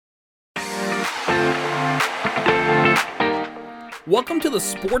Welcome to the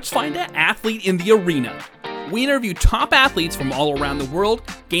SportsFinder Athlete in the Arena. We interview top athletes from all around the world,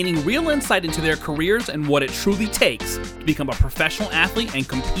 gaining real insight into their careers and what it truly takes to become a professional athlete and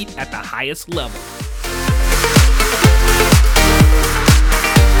compete at the highest level.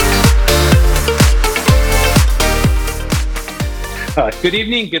 Good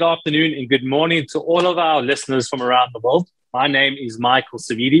evening, good afternoon, and good morning to all of our listeners from around the world. My name is Michael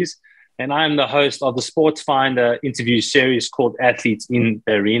Savides, and I am the host of the SportsFinder interview series called Athletes in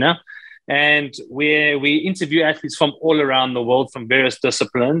the Arena, and where we interview athletes from all around the world from various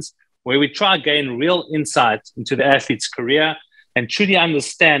disciplines, where we try to gain real insight into the athlete's career and truly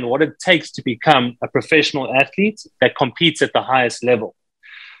understand what it takes to become a professional athlete that competes at the highest level.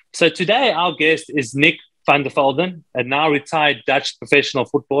 So today, our guest is Nick van der Velden, a now retired Dutch professional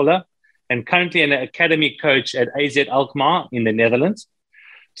footballer and currently an academy coach at AZ Alkmaar in the Netherlands.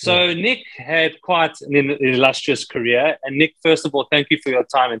 So Nick had quite an illustrious career. And Nick, first of all, thank you for your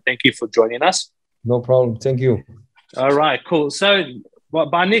time and thank you for joining us. No problem. Thank you. All right, cool. So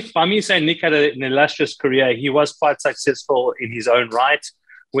by me saying Nick had an illustrious career, he was quite successful in his own right,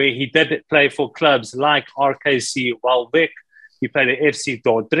 where he did play for clubs like RKC Waalwijk. He played at FC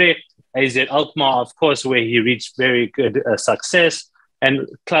Dordrecht, AZ Alkmaar, of course, where he reached very good success, and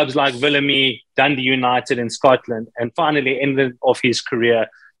clubs like Willemie, Dundee United in Scotland, and finally ended off his career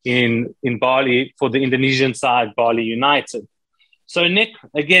in Bali for the Indonesian side, Bali United. So, Nick,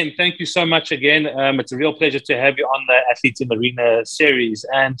 again, thank you so much again. It's a real pleasure to have you on the Athletes in the Arena series,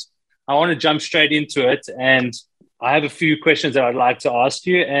 and I want to jump straight into it. And I have a few questions that I'd like to ask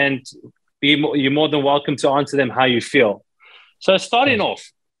you, and you're more than welcome to answer them how you feel. So, starting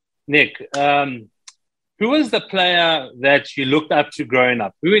off, Nick, who was the player that you looked up to growing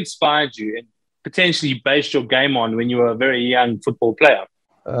up? Who inspired you and potentially based your game on when you were a very young football player?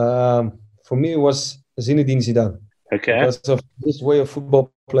 For me, it was Zinedine Zidane. Okay. Because of his way of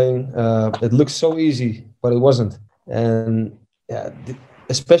football playing, it looked so easy, but it wasn't. And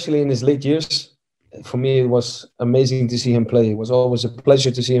especially in his late years, for me, it was amazing to see him play. It was always a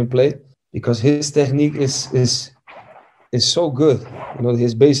pleasure to see him play because his technique is so good. You know,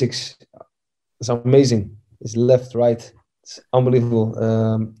 his basics is amazing. His left, right, it's unbelievable.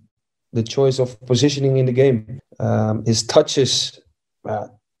 The choice of positioning in the game, his touches, it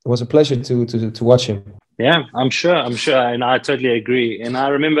was a pleasure to watch him. Yeah, I'm sure, and I totally agree. And I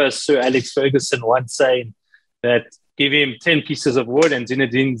remember Sir Alex Ferguson once saying that give him 10 pieces of wood and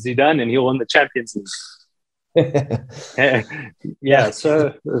Zinedine Zidane and he'll win the Champions League. Yeah,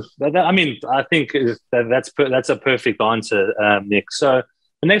 so I mean, I think that's a perfect answer, Nick. So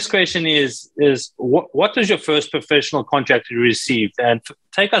the next question is what was your first professional contract you received? And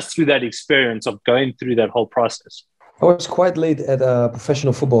take us through that experience of going through that whole process. I was quite late at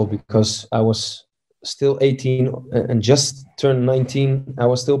professional football because I was still 18 and just turned 19. I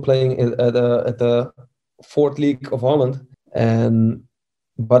was still playing at the fourth league of Holland,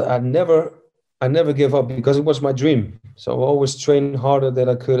 but I never gave up because it was my dream. So I always trained harder than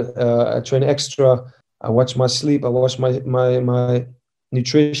I could. I trained extra. I watched my sleep. I watched my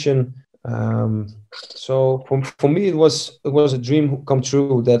nutrition. So for me, it was a dream come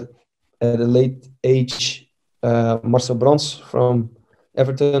true that at a late age, Marcel Brands from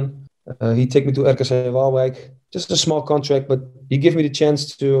Everton, he take me to RKC Waalwijk. Just a small contract, but he gave me the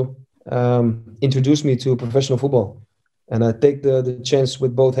chance to introduce me to professional football. And I take the chance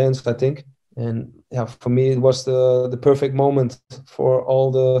with both hands, I think. And yeah, for me, it was the perfect moment for all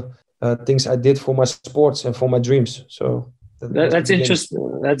the things I did for my sports and for my dreams. So that's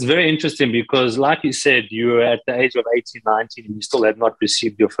interesting. That's very interesting because, like you said, you were at the age of 18, 19, and you still had not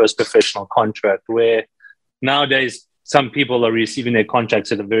received your first professional contract, where nowadays some people are receiving their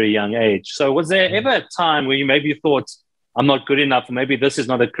contracts at a very young age. So was there ever a time where you maybe thought, I'm not good enough, or maybe this is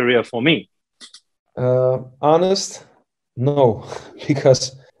not a career for me? Honest, no,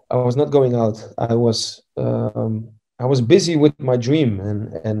 because I was not going out. I was busy with my dream,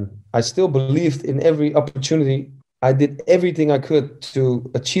 and I still believed in every opportunity. I did everything I could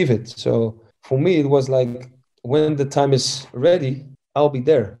to achieve it. So for me, it was like when the time is ready, I'll be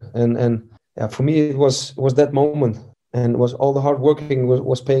there. And yeah, for me, it was that moment, and was all the hard working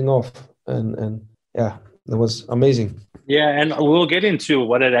was paying off, and yeah, it was amazing. Yeah, and we'll get into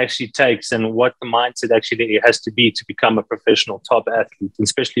what it actually takes and what the mindset actually has to be to become a professional top athlete,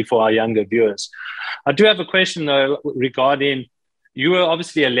 especially for our younger viewers. I do have a question though regarding, you were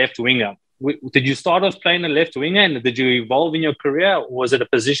obviously a left winger. Did you start off playing a left winger, and did you evolve in your career, or was it a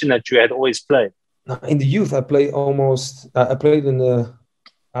position that you had always played? In the youth, I played in the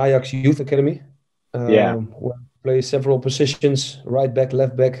Ajax Youth Academy. Where I play several positions: right back,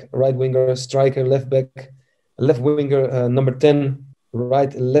 left back, right winger, striker, left back, left winger, number 10,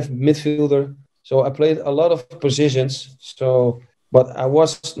 right, left midfielder. So I played a lot of positions. But I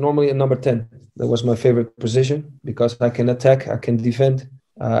was normally a number 10. That was my favorite position because I can attack, I can defend,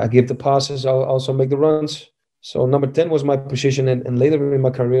 I give the passes, I'll also make the runs. So number 10 was my position. And later in my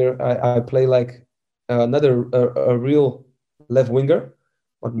career, I play like a real left winger,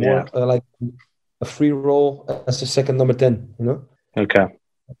 but more like a free role as a second number 10, Okay.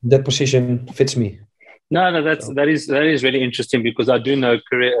 That position fits me. No, that is really interesting because I do know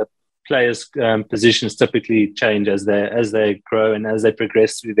career players' positions typically change as they grow and as they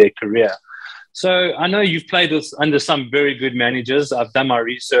progress through their career. So I know you've played under some very good managers. I've done my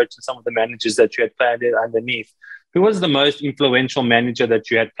research on some of the managers that you had played underneath. Who was the most influential manager that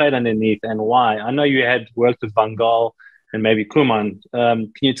you had played underneath and why? I know you had worked with Van Gaal and maybe Koeman.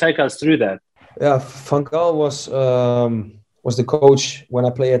 Can you take us through that? Yeah, Van Gaal was the coach when I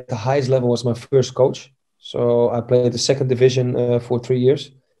played at the highest level. Was my first coach. So I played the second division for 3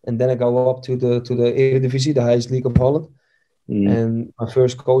 years, and then I go up to the Eredivisie, the highest league of Holland. And my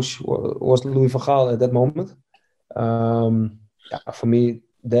first coach was Louis van Gaal at that moment. For me,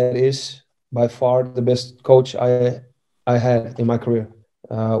 that is by far the best coach I had in my career.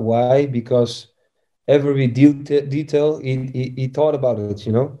 Why? Because every detail he thought about it,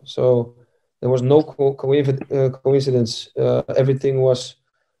 So there was no coincidence. Everything was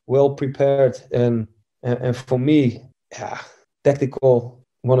well prepared, and for me, tactical.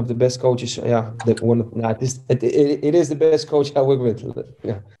 One of the best coaches. It is the best coach I work with.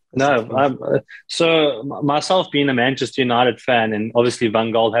 Yeah. So myself being a Manchester United fan, and obviously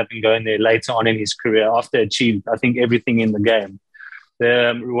Van Gaal having gone there later on in his career after achieved, I think, everything in the game.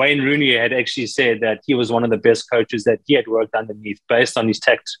 Wayne Rooney had actually said that he was one of the best coaches that he had worked underneath based on his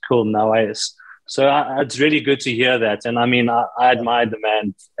tactical nous. So it's really good to hear that. And I mean, I admired the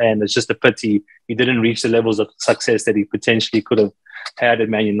man, and it's just a pity he didn't reach the levels of success that he potentially could have had at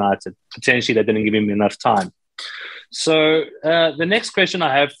Man United. Potentially they didn't give him enough time. So the next question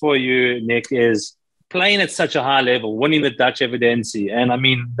I have for you, Nick, is playing at such a high level, winning the Dutch Eredivisie, and I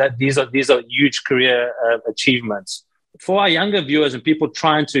mean that these are huge career achievements. For our younger viewers and people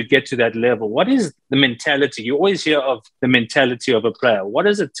trying to get to that level, what is the mentality? You always hear of the mentality of a player. What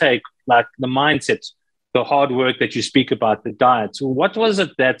does it take, like the mindset, the hard work that you speak about, the diet? What was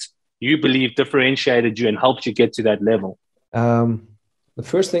it that you believe differentiated you and helped you get to that level? The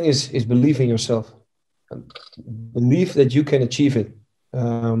first thing is believe in yourself. Believe that you can achieve it.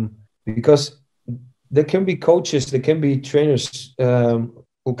 Because there can be coaches, there can be trainers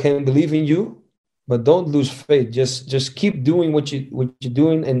who can believe in you, but don't lose faith. Just keep doing what you're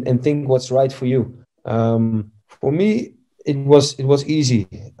doing and think what's right for you. For me, it was easy.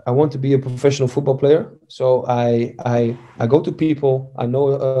 I want to be a professional football player, so I go to people. I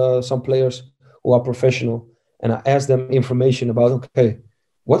know some players who are professional, and I ask them information about, okay,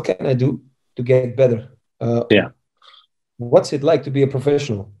 what can I do to get better? What's it like to be a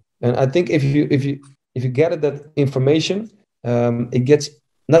professional? And I think if you gather that information, it gets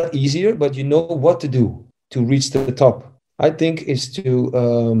not easier, but you know what to do to reach the top. I think is to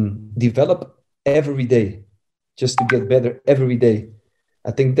develop every day, just to get better every day.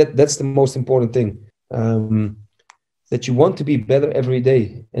 I think that's the most important thing. That you want to be better every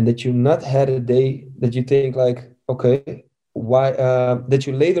day, and that you not had a day that you think like, okay, why that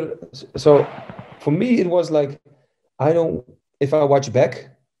you later. So for me, it was like, if I watch back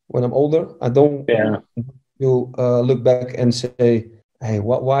when I'm older, I don't look back and say, hey,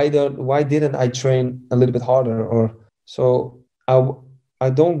 why didn't I train a little bit harder? Or so I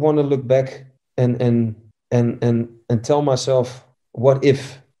don't want to look back and tell myself, what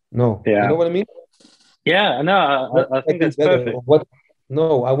if? No, you know what I mean? Yeah, no, I think that's perfect.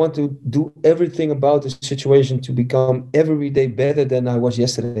 I want to do everything about the situation to become every day better than I was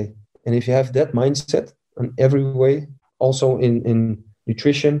yesterday. And if you have that mindset in every way, also in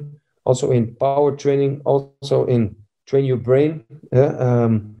nutrition, also in power training, also in train your brain,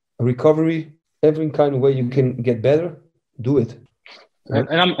 recovery, every kind of way you can get better, do it. And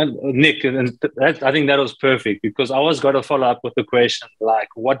Nick, I think that was perfect, because I was going to follow up with the question, like,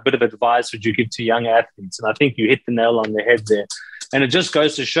 what bit of advice would you give to young athletes? And I think you hit the nail on the head there. And it just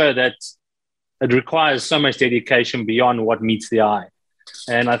goes to show that it requires so much dedication beyond what meets the eye.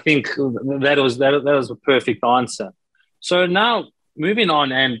 And I think that was a perfect answer. So now moving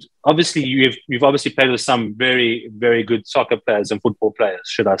on, and obviously you've obviously played with some very, very good soccer players and football players,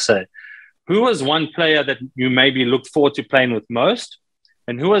 should I say. Who was one player that you maybe looked forward to playing with most?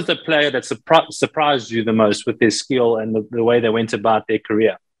 And who was the player that surprised you the most with their skill and the way they went about their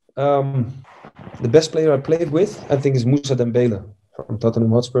career? The best player I played with, I think, is Moussa Dembele from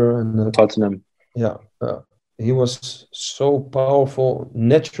Tottenham Hotspur. And Tottenham. Yeah. he was so powerful,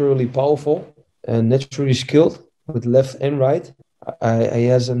 naturally powerful, and naturally skilled with left and right. He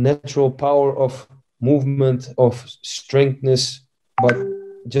has a natural power of movement, of strengthness, but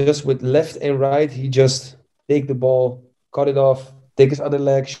just with left and right, he just take the ball, cut it off, take his other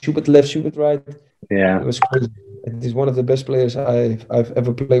leg, shoot it left, shoot it right. Yeah. It was crazy. It is one of the best players I've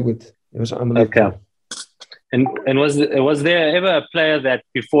ever played with. It was unbelievable. Okay. And was there ever a player that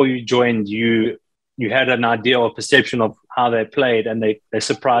before you joined, you had an idea or perception of how they played, and they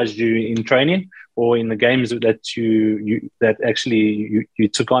surprised you in training or in the games that you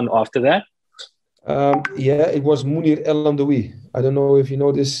took on after that? Yeah, it was Mounir El Amdoui. I don't know if you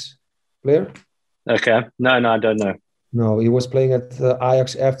know this player. Okay. No, I don't know. No, he was playing at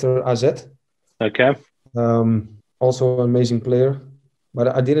Ajax after AZ. Okay. Also an amazing player, but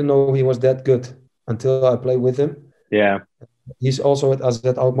I didn't know he was that good until I played with him. Yeah. He's also at AZ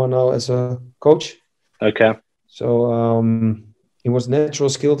Alkmaar now as a coach. Okay. So he was natural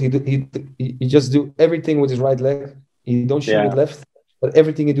skilled. He just do everything with his right leg. He don't shoot with left, but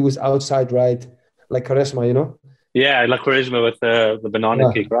everything he do is outside right, like Quaresma, you know. Yeah, like Quaresma with the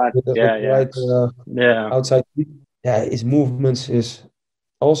banana kick, right? Right, outside. Yeah, his movements is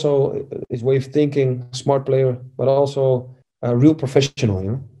also his way of thinking. Smart player, but also a real professional.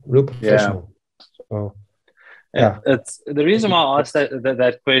 You know, real professional. Yeah. So. Yeah, it's the reason why I asked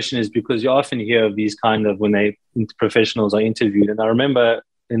that question is because you often hear of these kind of when professionals are interviewed, and I remember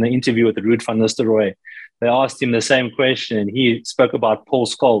in the interview with Ruud van Nistelrooy, they asked him the same question, and he spoke about Paul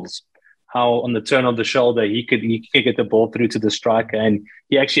Scholes, how on the turn of the shoulder he could get the ball through to the striker, and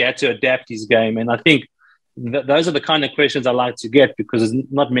he actually had to adapt his game. And I think those are the kind of questions I like to get because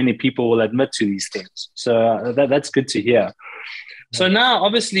not many people will admit to these things. So that's good to hear. So now,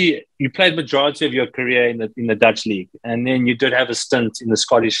 obviously, you played majority of your career in the Dutch league, and then you did have a stint in the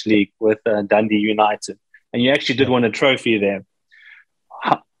Scottish league with Dundee United, and you actually did win a trophy there.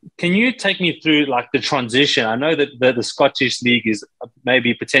 Can you take me through like the transition? I know that the Scottish league is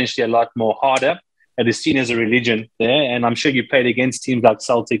maybe potentially a lot more harder. It is seen as a religion there, and I'm sure you played against teams like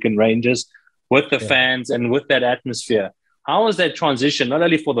Celtic and Rangers with the fans and with that atmosphere. How was that transition, not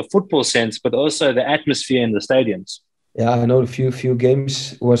only for the football sense, but also the atmosphere in the stadiums? Yeah, I know the few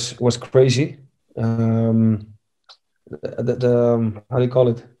games was crazy. The how do you call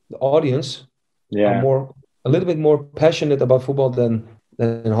it? The audience are a little bit more passionate about football than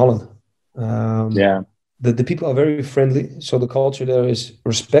in Holland. The people are very friendly, so the culture there is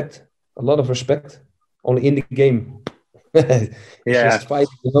respect, a lot of respect. Only in the game, just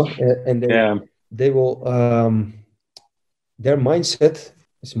fighting, you know, and they will. Their mindset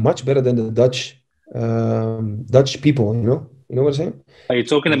is much better than the Dutch people, you know what I'm saying? Are you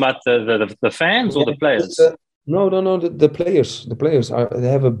talking about the fans or the players? No, the players. The players they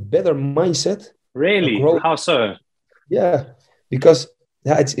have a better mindset. Really? How so? Yeah, because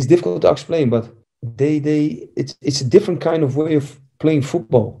it's difficult to explain, but it's a different kind of way of playing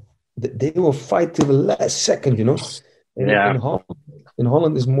football. They will fight till the last second, you know. In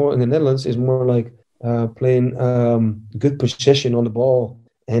Holland is more. In the Netherlands is more like playing good possession on the ball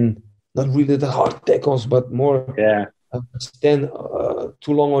and not really the hard tackles, but more stand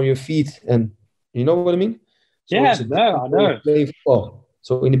too long on your feet, and you know what I mean. So I know. Playing football.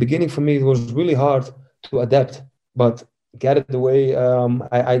 So in the beginning, for me, it was really hard to adapt, but get it the way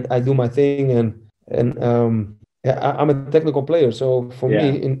I do my thing, and I'm a technical player. So for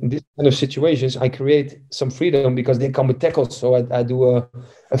me, in this kind of situations, I create some freedom because they come with tackles. So I do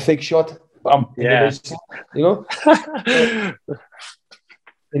a fake shot, you know.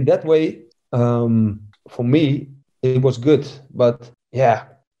 In that way, for me, it was good. But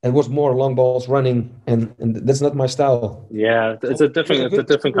it was more long balls running, and that's not my style. Yeah, it's a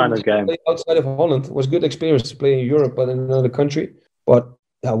different kind of game. Outside of Holland, it was good experience to play in Europe, but in another country. But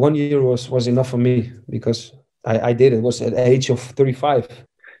 1 year was enough for me because I did. It was at the age of 35.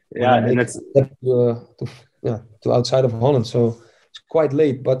 Yeah, and it's to outside of Holland, so it's quite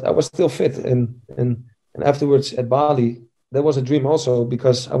late. But I was still fit, and afterwards at Bali, that was a dream also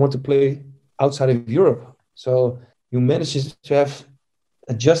because I want to play outside of Europe. So you manage to have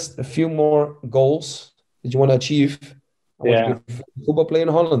just a few more goals that you want to achieve. I want to be a football player in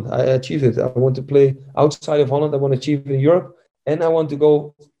Holland. I achieved it. I want to play outside of Holland. I want to achieve it in Europe. And I want to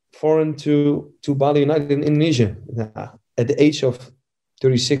go foreign to Bali United in Indonesia at the age of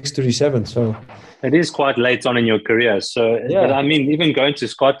 36, 37. So it is quite late on in your career. So, but I mean, even going to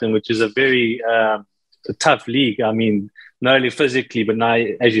Scotland, which is a very tough league. I mean, not only physically, but now,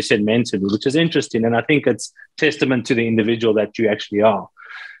 as you said, mentally, which is interesting. And I think it's testament to the individual that you actually are.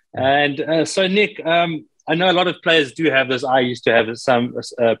 And so, Nick, I I know a lot of players do have this. I used to have some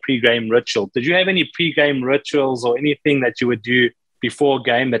pre-game ritual. Did you have any pre-game rituals or anything that you would do before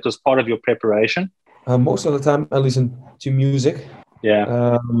game that was part of your preparation? Most of the time, I listen to music.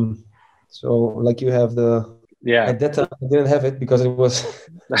 Yeah. So, like you have the. Yeah. At that time, I didn't have it because it was.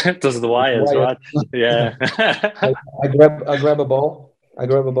 It was the wires, right? Yeah. I grab a ball. I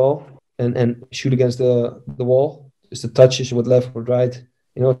grab a ball and shoot against the wall. Just the touches with left or right.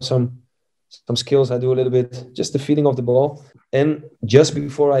 You know, some skills I do a little bit. Just the feeling of the ball. And just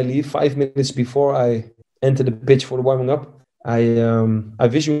before I leave, 5 minutes before I enter the pitch for the warming up, I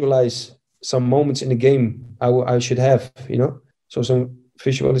visualize some moments in the game I should have. You know, so some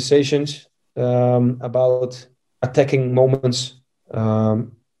visualizations about attacking moments,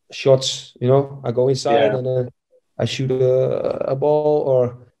 shots. You know, I go inside and I shoot a ball, or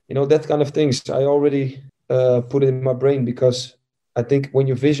you know, that kind of things. I already put it in my brain because I think when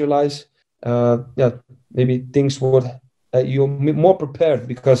you visualize, maybe things would you're more prepared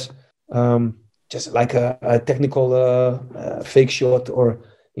because just like a technical fake shot, or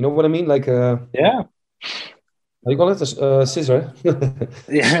you know what I mean, like yeah. How do you call it? Scissor.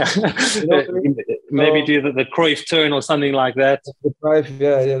 Yeah. You know I mean? Maybe do the Cruyff turn or something like that. The Cruyff,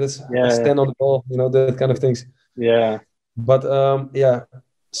 I stand on the ball, you know, that kind of things. Yeah. But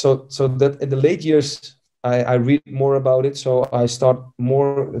so that in the late years, I read more about it. So I start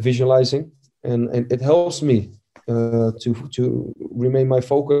more visualizing, and it helps me to remain my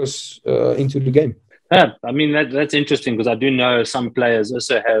focus into the game. Yeah, I mean, that's interesting because I do know some players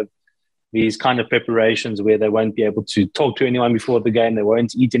also have these kind of preparations where they won't be able to talk to anyone before the game. They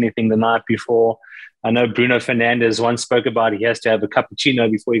won't eat anything the night before. I know Bruno Fernandes once spoke about he has to have a cappuccino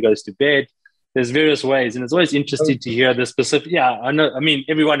before he goes to bed. There's various ways, and it's always interesting to hear the specific. Yeah, I know. I mean,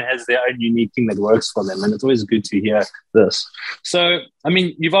 everyone has their own unique thing that works for them, and it's always good to hear this. So, I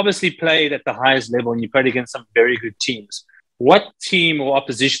mean, you've obviously played at the highest level, and you played against some very good teams. What team or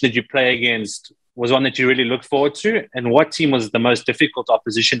opposition did you play against was one that you really looked forward to? And what team was the most difficult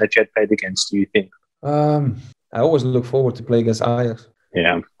opposition that you had played against, do you think? I always look forward to play against Ajax.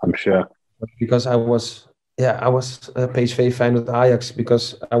 Yeah, I'm sure. Because I was a PSV fan with Ajax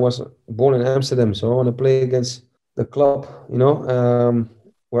because I was born in Amsterdam. So I want to play against the club, you know,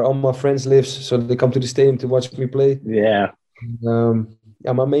 where all my friends live. So they come to the stadium to watch me play. Yeah.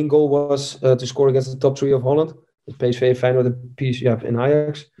 My main goal was to score against the top three of Holland. The PSV fan with the PSV in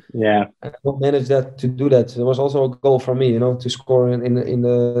Ajax. Yeah, I managed to do that. It was also a goal for me, you know, to score in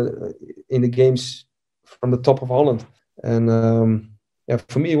the games from the top of Holland. And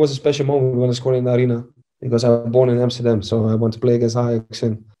for me, it was a special moment when I scored in the arena because I was born in Amsterdam, so I want to play against Ajax.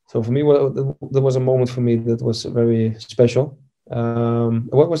 And so for me, there was a moment for me that was very special.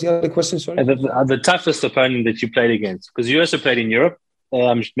 What was the other question? Sorry, the toughest opponent that you played against, because you also played in Europe.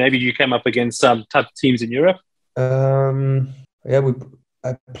 Maybe you came up against some tough teams in Europe.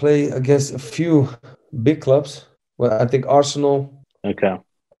 I play against a few big clubs. Well, I think Arsenal. Okay.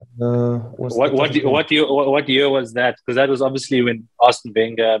 What year was that? Because that was obviously when Arsene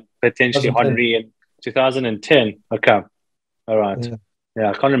Wenger, potentially Henry in 2010. Okay. All right.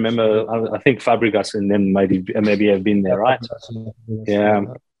 Yeah, I can't remember. I think Fabregas and them maybe have been there, right? Yeah.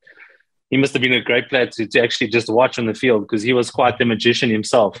 He must have been a great player to actually just watch on the field because he was quite the magician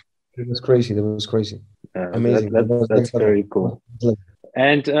himself. It was crazy. Amazing. That's very cool.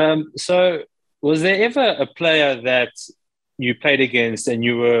 And so was there ever a player that you played against and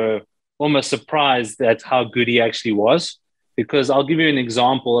you were almost surprised at how good he actually was? Because I'll give you an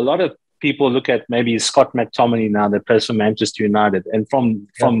example. A lot of people look at maybe Scott McTominay now that plays for Manchester United. And from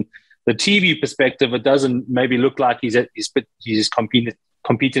the TV perspective, it doesn't maybe look like he's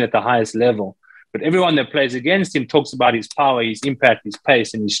competing at the highest level. But everyone that plays against him talks about his power, his impact, his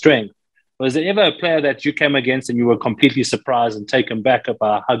pace, and his strength. Was there ever a player that you came against and you were completely surprised and taken back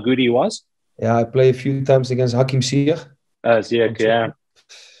about how good he was? Yeah, I played a few times against Hakim Ziyech. Yeah.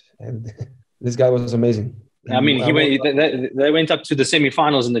 And this guy was amazing. I mean, they went up to the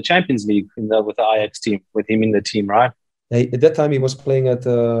semi-finals in the Champions League with the Ajax team, with him in the team, right? At that time, he was playing at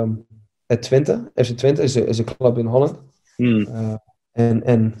Twente. FC Twente is a club in Holland.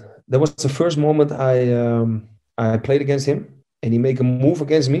 And that was the first moment I played against him, and he made a move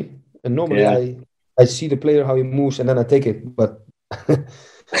against me. And normally I see the player how he moves, and then I take it. But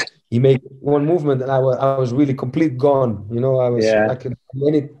he made one movement, and I was really complete gone. You know, I could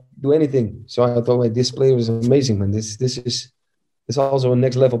do anything. So I thought, wait, this player is amazing, man. This is also a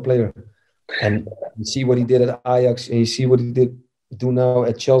next level player. And you see what he did at Ajax, and you see what he do now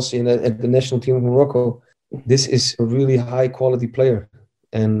at Chelsea and at the national team of Morocco. This is a really high quality player,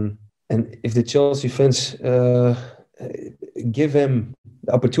 and if the Chelsea fans give him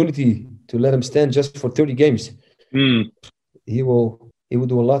the opportunity to let him stand just for 30 games. He will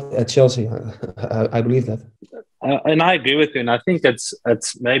do a lot at Chelsea. I believe that. And I agree with you. And I think it's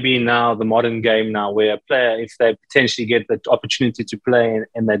maybe now the modern game now where a player, if they potentially get the opportunity to play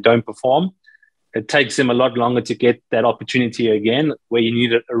and they don't perform, it takes them a lot longer to get that opportunity again, where you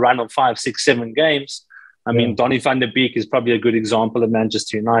need a run of 5, 6, 7 games. I mean, Donny van der Beek is probably a good example of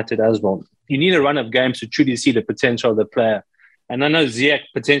Manchester United as well. You need a run of games to truly see the potential of the player. And I know Ziyech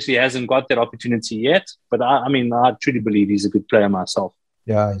potentially hasn't got that opportunity yet, but I truly believe he's a good player myself.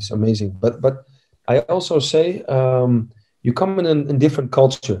 Yeah, he's amazing. But I also say you come in a different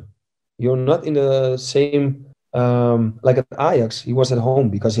culture. You're not in the same, like at Ajax, he was at home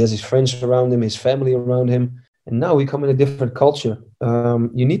because he has his friends around him, his family around him. And now we come in a different culture.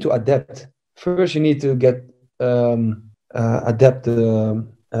 You need to adapt. First, you need to adapt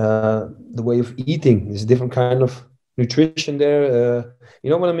the way of eating. There's a different kind of nutrition there. You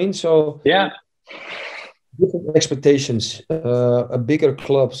know what I mean? So yeah. Different expectations, a bigger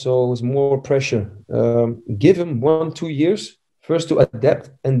club, so it's more pressure. Give him 1-2 years first to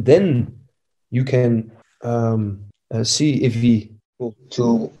adapt, and then you can see if he will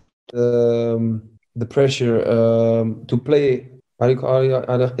to the pressure to play.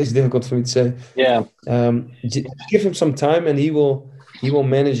 It's difficult for me to say. Yeah. Give him some time, and he will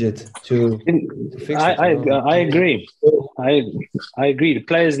manage it to fix it. I agree. I agree. The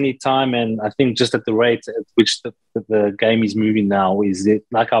players need time, and I think just at the rate at which the game is moving now is it,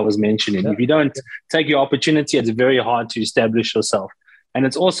 like I was mentioning. If you don't take your opportunity, it's very hard to establish yourself. And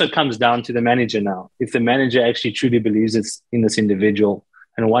it also comes down to the manager now. If the manager actually truly believes it's in this individual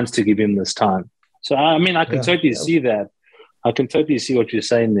and wants to give him this time. So I mean, I can totally see that. I can totally see what you're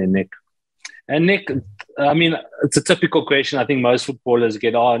saying there, Nick. And Nick, I mean, it's a typical question I think most footballers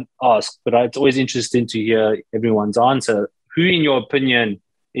get asked, but it's always interesting to hear everyone's answer. Who, in your opinion,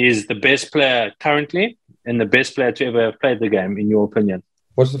 is the best player currently and the best player to ever have played the game, in your opinion?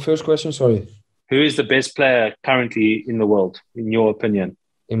 What's the first question? Sorry. Who is the best player currently in the world, in your opinion?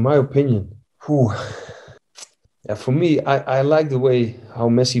 In my opinion, for me, I like the way how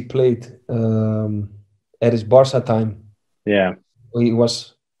Messi played at his Barca time. Yeah. He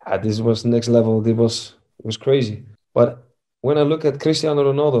was... this was next level. It was crazy. But when I look at Cristiano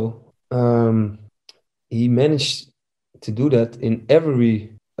Ronaldo, he managed to do that in every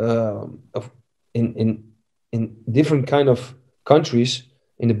in different kind of countries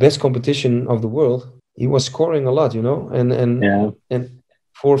in the best competition of the world. He was scoring a lot, you know, and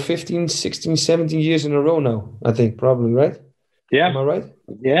for 15, 16, 17 years in a row now, I think probably, right? Yeah. Am I right?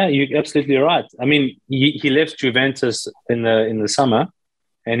 Yeah, you're absolutely right. I mean, he left Juventus in the summer.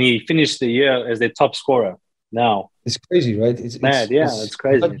 And he finished the year as their top scorer now. It's crazy, right? It's mad, it's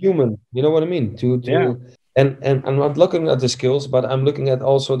crazy. Not human, you know what I mean? And I'm not looking at the skills, but I'm looking at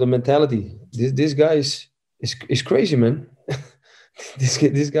also the mentality. This guy is crazy, man.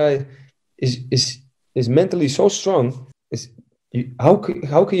 this guy is mentally so strong.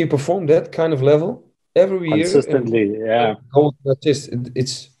 How can you perform that kind of level every year? Consistently,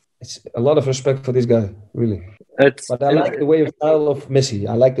 It's a lot of respect for this guy, really. But I like the style of Messi.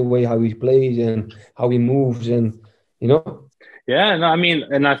 I like the way how he plays and how he moves, and you know. Yeah, no, I mean,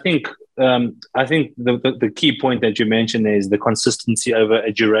 and I think the key point that you mentioned is the consistency over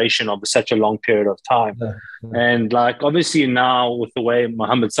a duration of such a long period of time. Yeah. And like obviously now with the way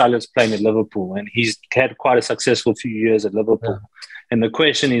Mohamed Salah is playing at Liverpool, and he's had quite a successful few years at Liverpool. Yeah. And the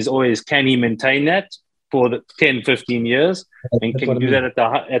question is always, can he maintain that for the 10, 15 years, and can do that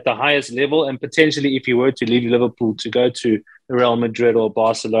at the highest level? And potentially, if he were to leave Liverpool to go to Real Madrid or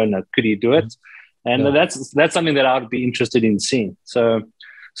Barcelona, could he do it? And that's something that I would be interested in seeing. So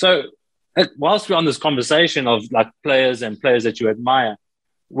whilst we're on this conversation of like players and players that you admire,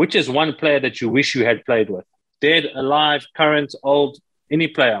 which is one player that you wish you had played with? Dead, alive, current, old, any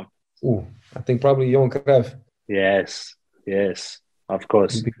player? I think probably Johan Cruyff. Yes. Of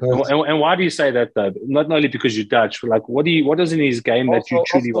course. And why do you say that though? Not only because you're Dutch, but like what is in his game that you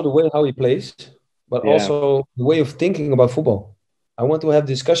truly also the way how he plays, but also the way of thinking about football. I want to have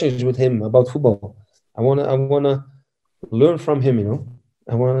discussions with him about football. I wanna learn from him, you know.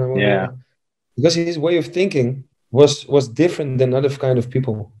 I wanna because his way of thinking was different than other kind of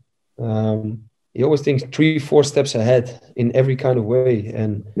people. He always thinks 3-4 steps ahead in every kind of way.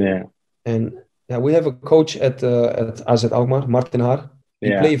 We have a coach at AZ Alkmaar, Martin Haar. He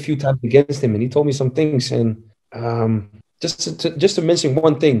played a few times against him, and he told me some things. And just to mention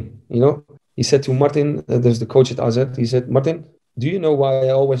one thing, you know, he said to Martin, there's the coach at AZ. He said, "Martin, do you know why I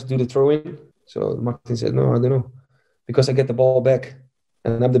always do the throw-in?" So Martin said, "No, I don't know, because I get the ball back,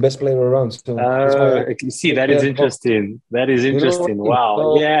 and I'm the best player around." So you see, that is interesting. That is interesting.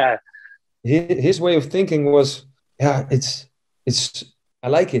 Wow, yeah. his way of thinking was, yeah, it's I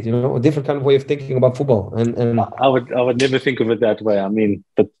like it, a different kind of way of thinking about football. And I would never think of it that way. I mean,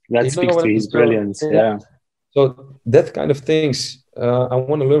 but that speaks to his brilliance. Yeah. So that kind of things, I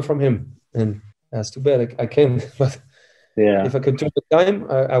want to learn from him, and that's too bad I can't. But yeah, if I could turn the time,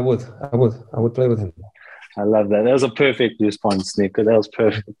 I would play with him. I love that. That was a perfect response, Nick. That was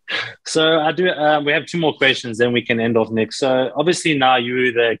perfect. So I do. We have 2 more questions, then we can end off, Nick. So obviously now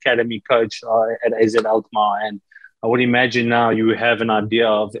you're the academy coach at AZ Alkmaar, and I would imagine now you have an idea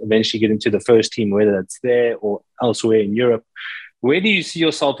of eventually getting to the first team, whether it's there or elsewhere in Europe. Where do you see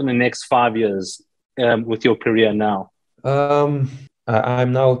yourself in the next 5 years with your career now?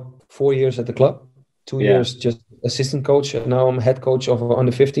 I'm now 4 years at the club, 2 years just assistant coach, and now I'm head coach of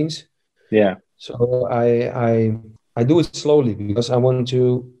under 15s. Yeah. So I do it slowly because I want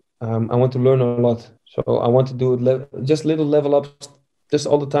to learn a lot. So I want to do it just little level ups, just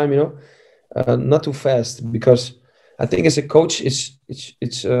all the time, not too fast, because I think as a coach,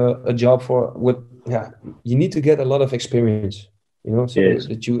 it's a job you need to get a lot of experience, so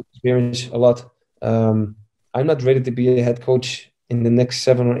that you experience a lot. I'm not ready to be a head coach in the next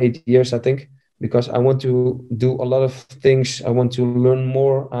 7 or 8 years, I think, because I want to do a lot of things. I want to learn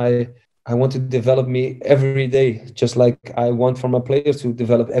more. I want to develop me every day, just like I want for my players to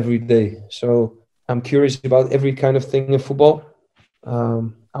develop every day. So I'm curious about every kind of thing in football.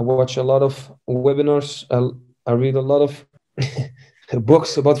 I watch a lot of webinars. I read a lot of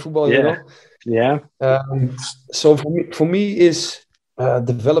books about football. Yeah. So for me is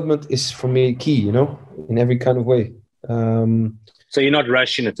development is for me key. In every kind of way. So you're not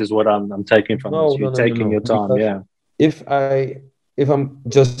rushing it, is what I'm taking from this. You're taking your time. Because if I'm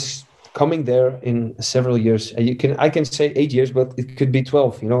just coming there in several years, I can say 8 years, but it could be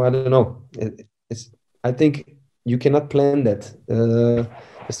 12. I don't know. I think you cannot plan that.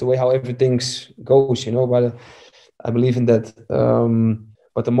 It's the way how everything goes. But I believe in that.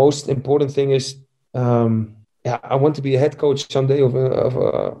 But the most important thing is, I want to be a head coach someday of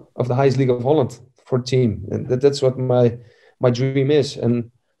the highest league of Holland for a team, and that's what my dream is. And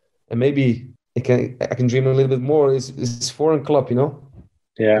maybe I can dream a little bit more. It's foreign club,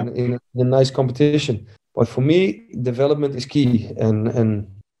 Yeah. In a nice competition. But for me, development is key. And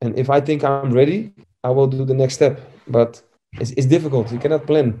if I think I'm ready, I will do the next step. But it's difficult. You cannot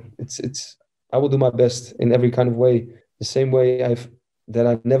plan. I will do my best in every kind of way. The same way I've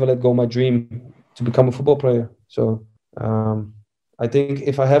never let go of my dream to become a football player. So I think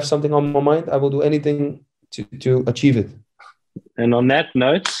if I have something on my mind, I will do anything to achieve it. And on that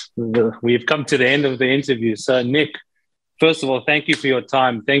note, we've come to the end of the interview. So Nick, first of all, thank you for your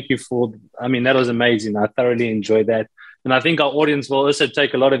time. Thank you that was amazing. I thoroughly enjoyed that. And I think our audience will also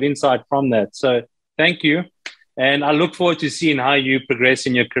take a lot of insight from that. So thank you. And I look forward to seeing how you progress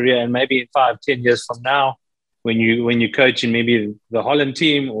in your career. And maybe in 5-10 years from now, when you coach in maybe the Holland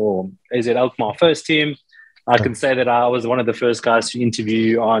team or AZ Alkmaar first team, I can say that I was one of the first guys to interview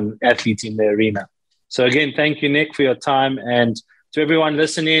you on Athletes in the Arena. So again, thank you, Nick, for your time. And to everyone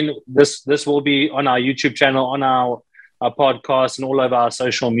listening, this will be on our YouTube channel, on our podcast, and all over our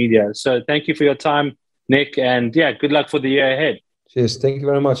social media. So thank you for your time, Nick. And good luck for the year ahead. Cheers. Thank you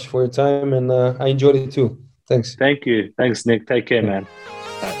very much for your time. And I enjoyed it too. Thanks. Thank you. Thanks, Nick. Take care, man.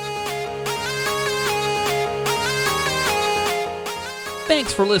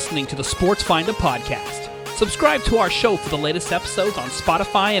 Thanks for listening to the Sports Finder podcast. Subscribe to our show for the latest episodes on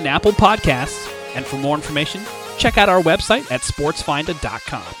Spotify and Apple Podcasts. And for more information, check out our website at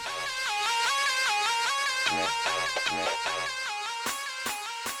sportsfinder.com.